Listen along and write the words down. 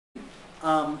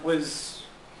was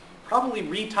probably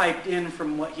retyped in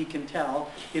from what he can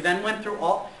tell. He then went through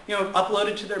all,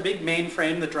 uploaded to their big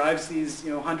mainframe that drives these,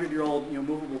 100-year-old,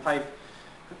 movable type,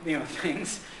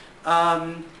 things.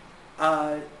 And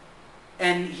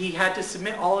he had to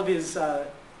submit all of his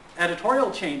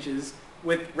editorial changes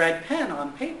with red pen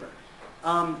on paper.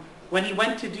 When he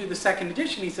went to do the second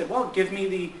edition, he said, well, give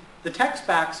me the text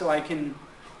back so I can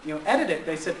edit it.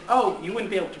 They said, oh, you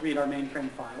wouldn't be able to read our mainframe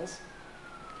files.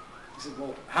 He said,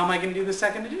 well, how am I going to do the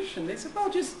second edition? They said, well,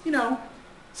 just,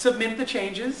 submit the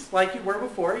changes like you were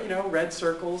before, red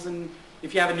circles, and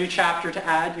if you have a new chapter to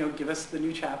add, give us the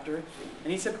new chapter.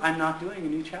 And he said, I'm not doing a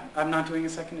new chapter. I'm not doing a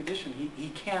second edition. He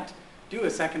can't do a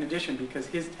second edition because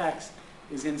his text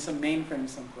is in some mainframe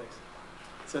someplace.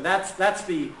 So that's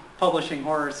the publishing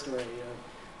horror story.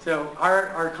 So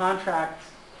our contract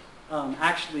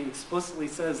actually explicitly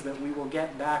says that we will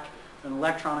get back an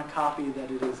electronic copy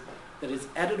that is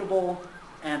editable,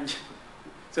 and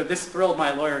so this thrilled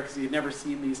my lawyer because he had never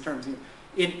seen these terms.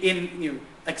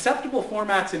 Acceptable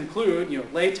formats include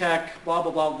LaTeX, blah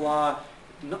blah blah blah.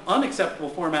 Unacceptable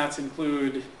formats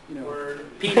include Word.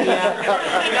 PDF.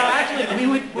 Actually,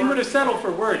 we would have settled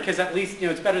for Word because at least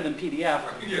it's better than PDF.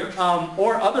 Yeah.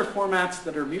 Or other formats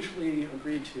that are mutually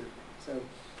agreed to. So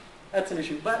that's an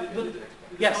issue. But did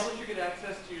yes. the publisher get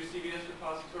access to your CVS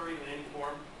repository in any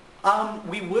form?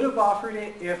 We would have offered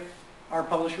it if our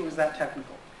publisher was that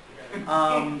technical.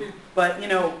 But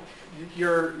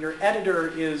your editor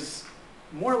is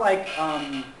more like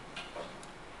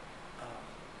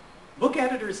book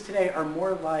editors today are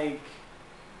more like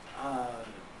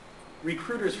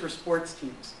recruiters for sports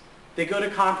teams. They go to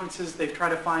conferences, they try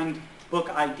to find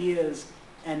book ideas,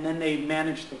 and then they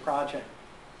manage the project.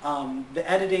 The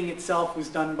editing itself was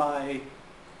done by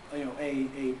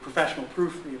a professional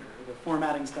proofreader. The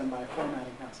formatting's done by a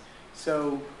formatting house.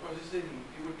 So I was just saying,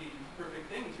 it would be the perfect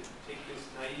thing to take this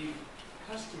naive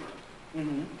customer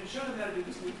and show them how to do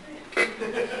this new thing.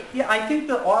 Yeah, I think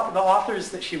the authors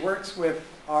that she works with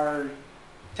are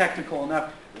technical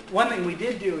enough. One thing we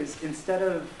did do is instead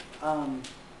of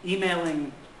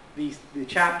emailing the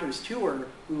chapters to her,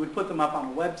 we would put them up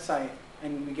on a website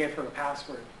and we gave her a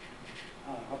password.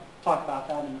 I'll talk about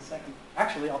that in a second.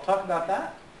 Actually, I'll talk about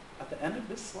that at the end of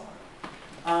this slide.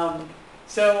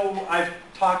 So I've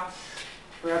talked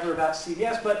forever about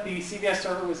CVS, but the CVS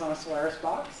server was on a Solaris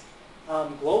box,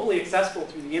 globally accessible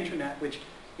through the internet, which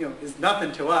is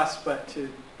nothing to us, but to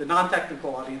the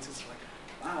non-technical audience, it's like,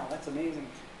 wow, that's amazing.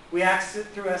 We access it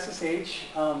through SSH,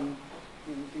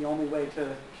 the only way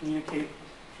to communicate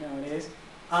nowadays.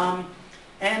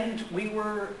 And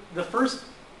the first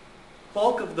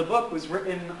bulk of the book was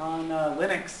written on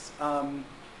Linux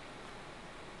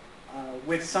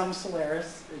with some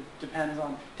Solaris. It depends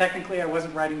on, technically I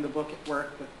wasn't writing the book at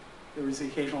work, but there was the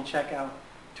occasional checkout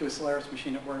to a Solaris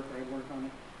machine at work where I'd work on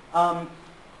it.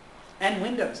 And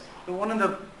Windows. But one of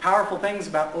the powerful things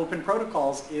about open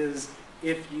protocols is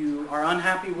if you are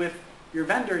unhappy with your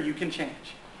vendor, you can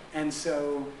change. And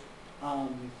so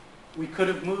we could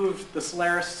have moved the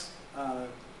Solaris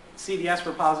CVS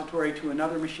repository to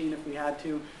another machine if we had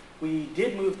to. We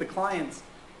did move the clients.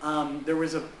 There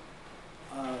was a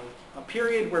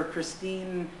period where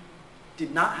Christine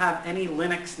did not have any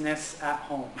Linux-ness at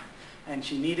home, and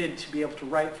she needed to be able to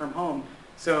write from home.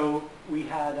 So we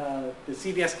had the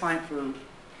CVS client for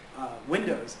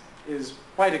Windows is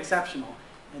quite exceptional,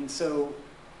 and so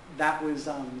that was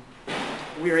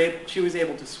she was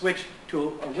able to switch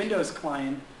to a Windows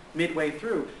client midway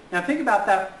through. Now think about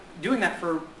that, doing that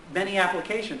for many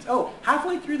applications. Oh,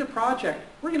 halfway through the project,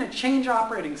 we're going to change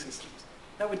operating systems.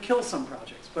 That would kill some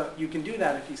projects, but you can do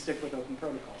that if you stick with open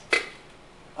protocols.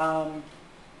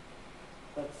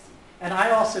 Let's see. And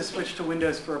I also switched to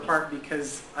Windows for a part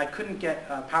because I couldn't get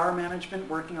power management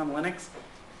working on Linux.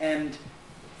 And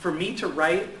for me to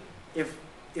write, if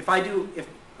I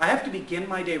have to begin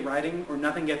my day writing or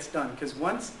nothing gets done, because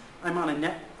once I'm on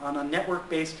a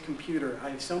network-based computer, I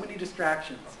have so many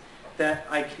distractions that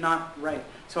I cannot write.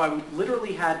 So I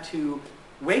literally had to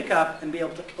wake up and be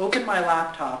able to open my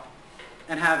laptop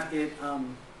and have it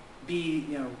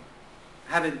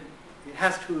it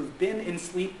has to have been in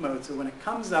sleep mode. So when it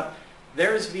comes up,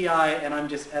 there's VI and I'm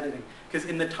just editing. Because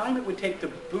in the time it would take to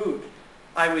boot,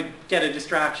 I would get a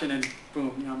distraction and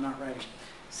boom, I'm not writing.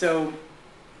 So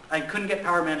I couldn't get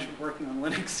power management working on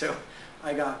Linux, so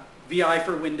I got VI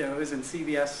for Windows and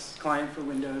CVS client for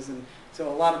Windows. And so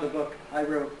a lot of the book I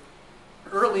wrote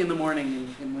early in the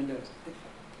morning in Windows.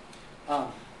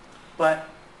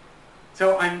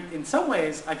 So in some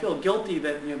ways, I feel guilty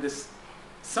that this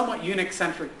somewhat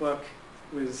Unix-centric book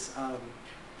was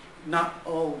not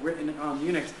all written on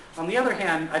Unix. On the other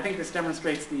hand, I think this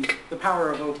demonstrates the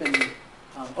power of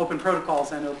open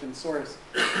protocols and open source.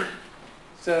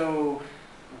 So,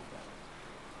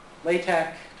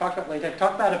 LaTeX, talk about LaTeX.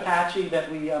 Talk about Apache,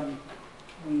 that we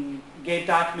gave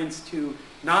documents to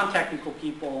non-technical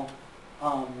people,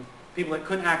 people that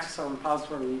couldn't access our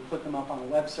repository. We put them up on a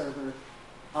web server.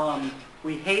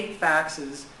 We hate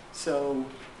faxes, so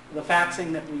the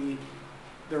faxing that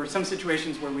there were some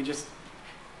situations where we just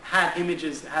had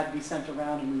images that had to be sent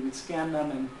around, and we would scan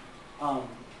them and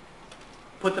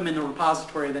put them in the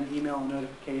repository, then email a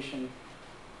notification.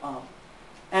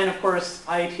 And of course,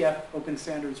 IETF open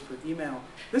standards for email.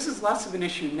 This is less of an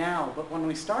issue now, but when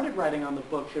we started writing on the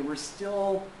book, there were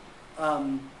still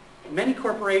many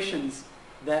corporations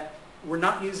that were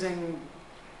not using,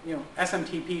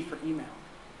 SMTP for email.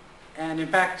 And in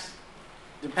fact,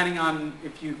 depending on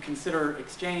if you consider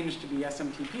Exchange to be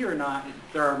SMTP or not,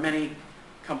 there are many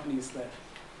companies that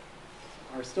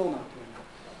are still not doing that.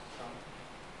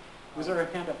 Was there a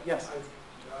hand up? Yes.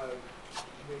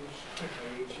 Maybe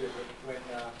my age here, but when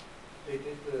they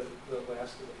did the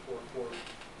last of the 4.4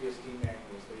 BSD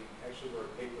manuals, they actually wrote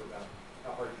a paper about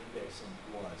how hard indexing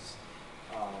was.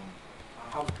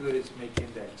 How good is Make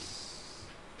Index?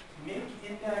 Make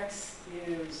Index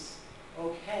is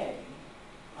okay.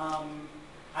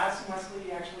 Addison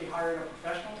Wesley actually hired a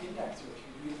professional indexer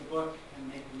to read the book and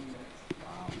make an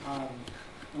index,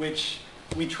 which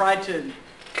we tried to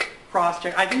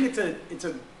cross-check. I think it's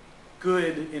a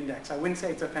good index. I wouldn't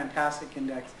say it's a fantastic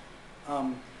index.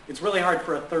 It's really hard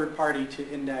for a third party to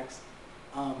index.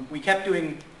 We kept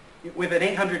doing, with an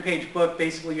 800-page book,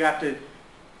 basically you have to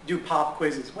do pop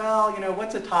quizzes. Well,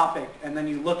 what's a topic? And then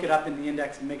you look it up in the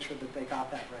index and make sure that they got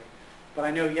that right. But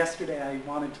I know yesterday I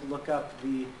wanted to look up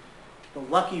the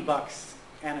Lucky Bucks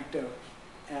anecdote,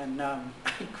 and I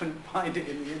couldn't find it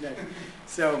in the index.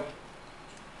 So,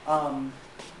 oh,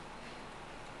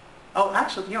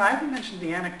 actually, I haven't mentioned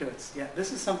the anecdotes yet.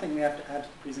 This is something we have to add to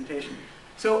the presentation.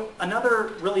 So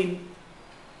another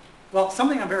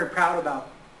something I'm very proud about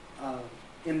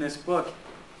in this book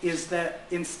is that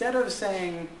instead of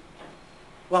saying,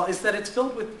 is that it's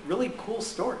filled with really cool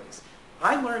stories.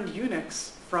 I learned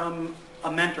Unix from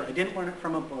a mentor. I didn't learn it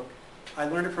from a book. I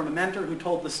learned it from a mentor who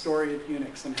told the story of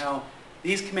Unix and how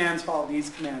these commands follow these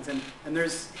commands, and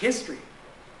there's history.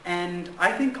 And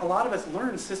I think a lot of us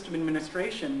learn system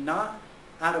administration not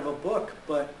out of a book,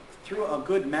 but through a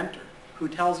good mentor who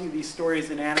tells you these stories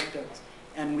and anecdotes.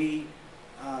 And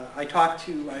I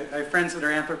have friends that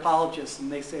are anthropologists,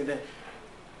 and they say that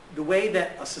the way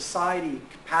that a society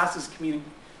passes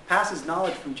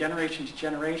knowledge from generation to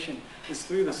generation is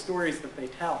through the stories that they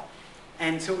tell.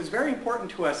 And so it was very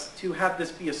important to us to have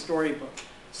this be a storybook.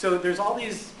 So there's all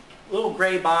these little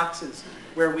gray boxes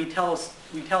where we tell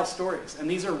stories, and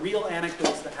these are real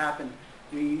anecdotes that happened.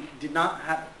 We did not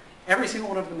have, every single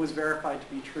one of them was verified to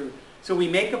be true. So we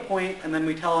make a point, and then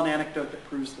we tell an anecdote that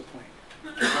proves the point.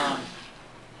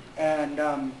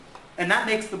 And that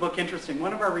makes the book interesting.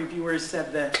 One of our reviewers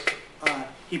said that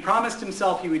he promised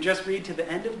himself he would just read to the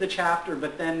end of the chapter,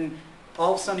 but then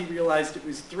all of a sudden he realized it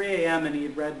was 3 a.m. and he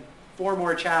had read 4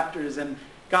 more chapters, and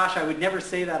gosh, I would never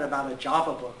say that about a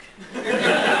Java book. And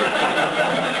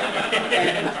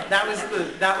that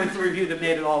was the review that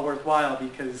made it all worthwhile,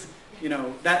 because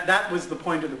that was the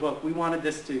point of the book. We wanted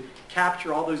this to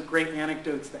capture all those great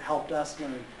anecdotes that helped us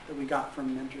learn, that we got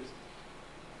from mentors.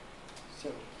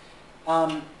 So,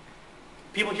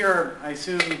 people here are, I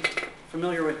assume,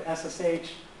 familiar with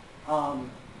SSH.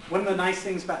 One of the nice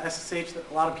things about SSH that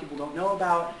a lot of people don't know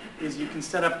about is you can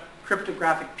set up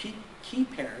cryptographic key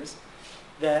pairs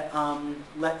that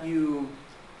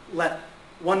let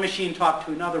one machine talk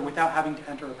to another without having to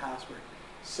enter a password.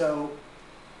 So,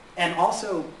 and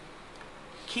also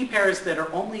key pairs that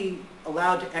are only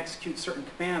allowed to execute certain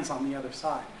commands on the other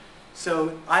side.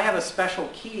 So I have a special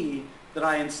key that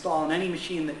I install on any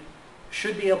machine that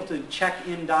should be able to check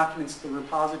in documents to the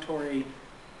repository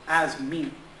as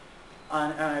me.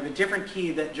 And I have a different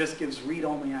key that just gives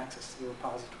read-only access to the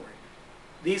repository.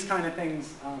 These kind of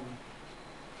things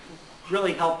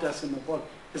really helped us in the book,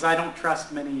 because I don't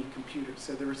trust many computers.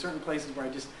 So there were certain places where I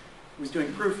just was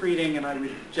doing proofreading and I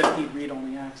would just need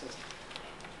read-only access.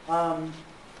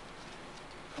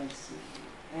 Let's see.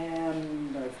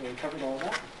 And I've really covered all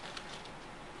that.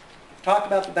 I've talked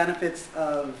about the benefits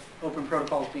of open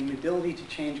protocols being the ability to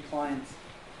change clients.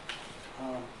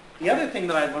 The other thing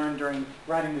that I learned during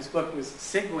writing this book was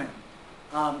Cygwin.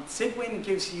 Cygwin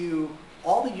gives you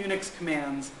all the Unix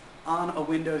commands on a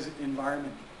Windows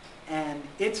environment. And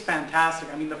it's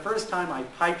fantastic. I mean, the first time I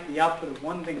piped the output of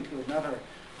one thing to another,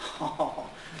 on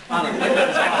a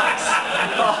Windows box.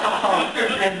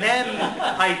 And then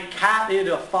I catted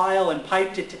a file and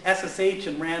piped it to SSH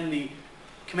and ran the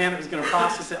command that was going to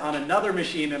process it on another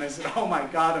machine. And I said, oh my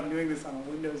God, I'm doing this on a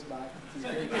Windows box. This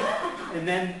is great. And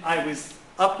then I was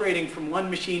upgrading from one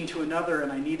machine to another,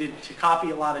 and I needed to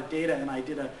copy a lot of data, and I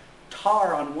did a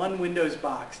tar on one Windows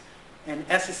box and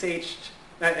SSH'd,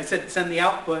 I said send the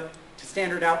output to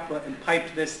standard output and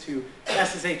piped this to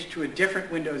SSH to a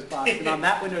different Windows box, and on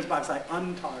that Windows box I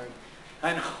untarred.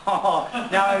 And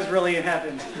now I was really in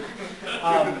heaven.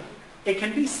 It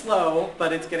can be slow,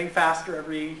 but it's getting faster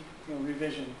every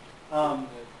revision.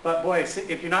 But boy,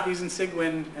 if you're not using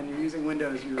Cygwin and you're using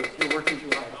Windows, you're working too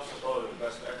hard. Also call it the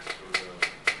best X for the...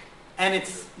 And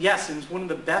it's, yes, it's one of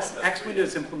the best X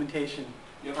Windows implementation.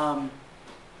 Yep.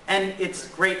 And it's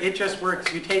great, it just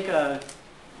works. You take a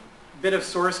bit of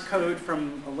source code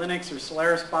from a Linux or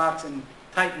Solaris box and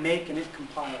type make and it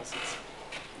compiles. It's,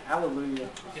 hallelujah.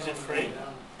 Is it free?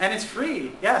 And it's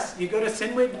free, yes. You go to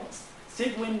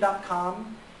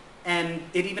Cygwin.com and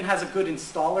it even has a good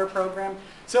installer program.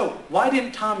 So why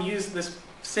didn't Tom use this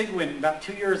Cygwin about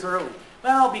 2 years early?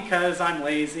 Well, because I'm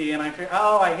lazy and I figure,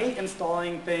 oh, I hate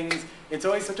installing things. It's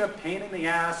always such a pain in the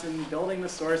ass and building the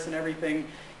source and everything.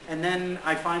 And then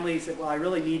I finally said, well, I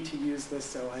really need to use this,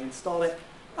 so I installed it.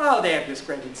 Oh, they have this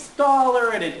great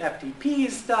installer and it FTP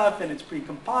stuff and it's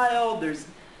pre-compiled. There's,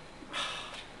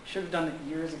 should have done it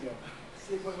years ago.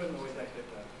 It wasn't always that good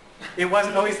though. It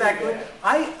wasn't always that good.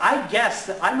 I guess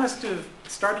that I must have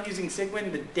started using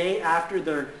Cygwin the day after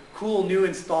the cool new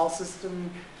install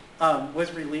system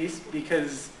was released,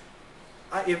 because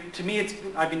to me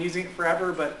I've been using it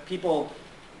forever, but people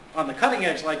on the cutting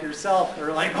edge like yourself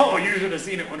are like, oh, you should have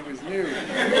seen it when it was new.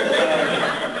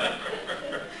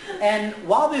 And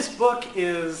while this book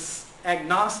is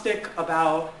agnostic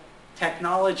about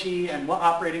technology and what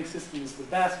operating system is the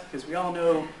best, because we all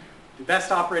know the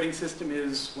best operating system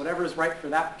is whatever is right for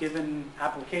that given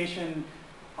application.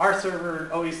 Our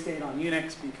server always stayed on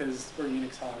Unix because we're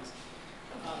Unix hogs.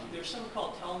 There's something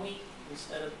called Telme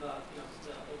instead of the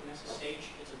OpenSSH.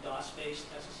 It's a DOS-based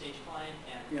SSH client,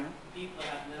 and Yeah. people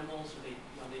have minimals, or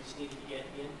they just needed to get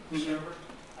in the Mhm. server.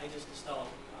 I just installed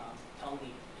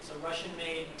Telme. It's a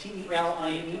Russian-made T-E-L-M-E?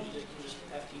 client. You just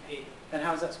FTP. And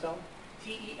how's that spelled?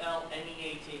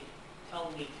 T-E-L-M-E-A-T.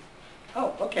 Telme.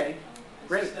 Oh, okay.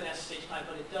 Great. It's just an SSH client,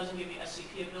 but it doesn't give you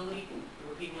SCP ability.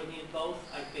 For people who need both,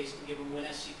 I basically give them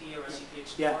WinSCP or SCP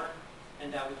Explorer, Yeah.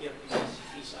 and that would give the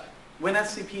SCP side.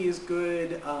 WinSCP is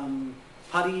good.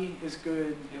 Putty is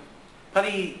good. Yep.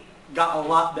 Putty got a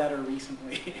lot better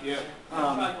recently. Yeah.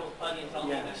 I tried both Putty and Telme,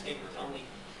 yeah. and I stayed with Telme.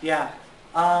 Yeah.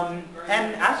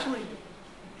 And actually,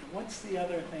 what's the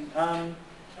other thing?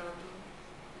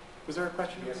 Was there a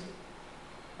question? Yes.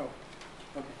 Oh,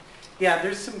 okay. Yeah,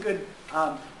 there's some good,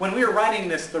 when we were writing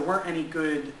this, there weren't any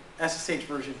good SSH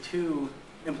version 2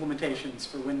 implementations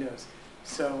for Windows.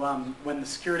 So when the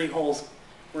security holes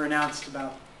were announced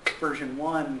about version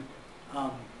 1,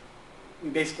 we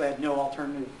basically had no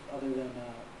alternative other than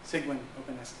Cygwin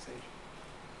OpenSSH.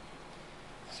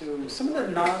 So some of the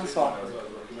non-software. I was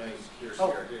recommending Secure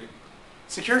Oh. CRT.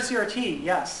 Secure CRT,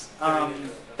 yes.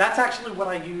 That's actually what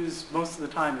I use most of the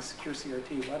time is Secure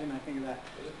CRT. Why didn't I think of that?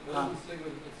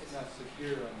 It's not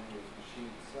secure on the machine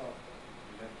itself.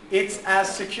 You have to It's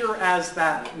as secure as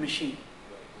that machine.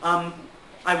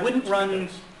 I wouldn't run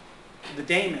the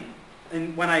daemon.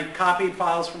 And when I copied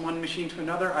files from one machine to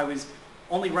another, I was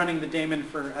only running the daemon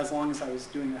for as long as I was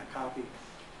doing that copy.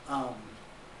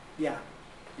 Yeah.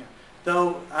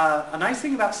 Though a nice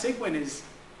thing about Cygwin is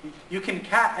you can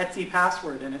cat Etsy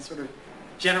password and it sort of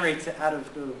generates it out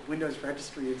of the Windows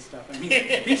registry and stuff. I mean,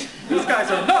 these guys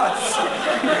are nuts.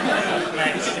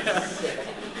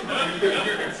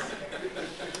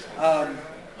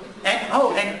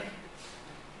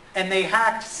 And they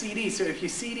hacked CD, so if you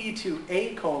CD to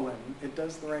a : it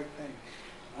does the right thing.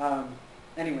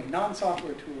 Anyway,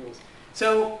 non-software tools.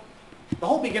 So the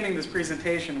whole beginning of this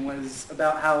presentation was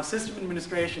about how system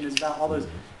administration is about all those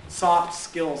soft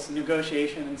skills,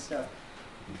 negotiation and stuff.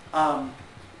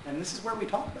 And this is where we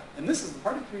talk about it. And this is the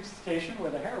part of the presentation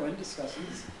where the heroine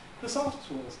discusses the soft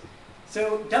tools.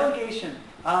 So delegation.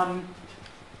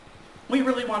 We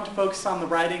really want to focus on the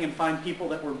writing and find people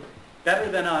that were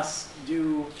better than us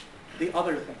do the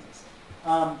other things.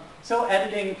 So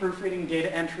editing, proofreading,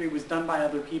 data entry was done by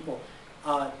other people.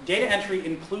 Data entry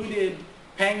included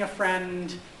paying a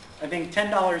friend, I think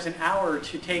 $10 an hour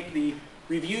to take the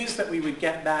reviews that we would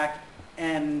get back,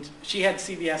 and she had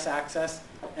CVS access,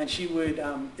 and she would,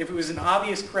 if it was an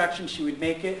obvious correction, she would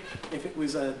make it. If it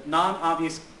was a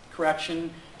non-obvious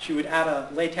correction, she would add a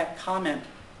LaTeX comment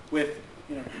with,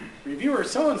 you know, reviewer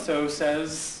so-and-so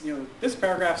says, you know, this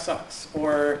paragraph sucks,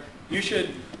 or you should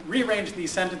rearrange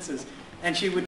these sentences. And she would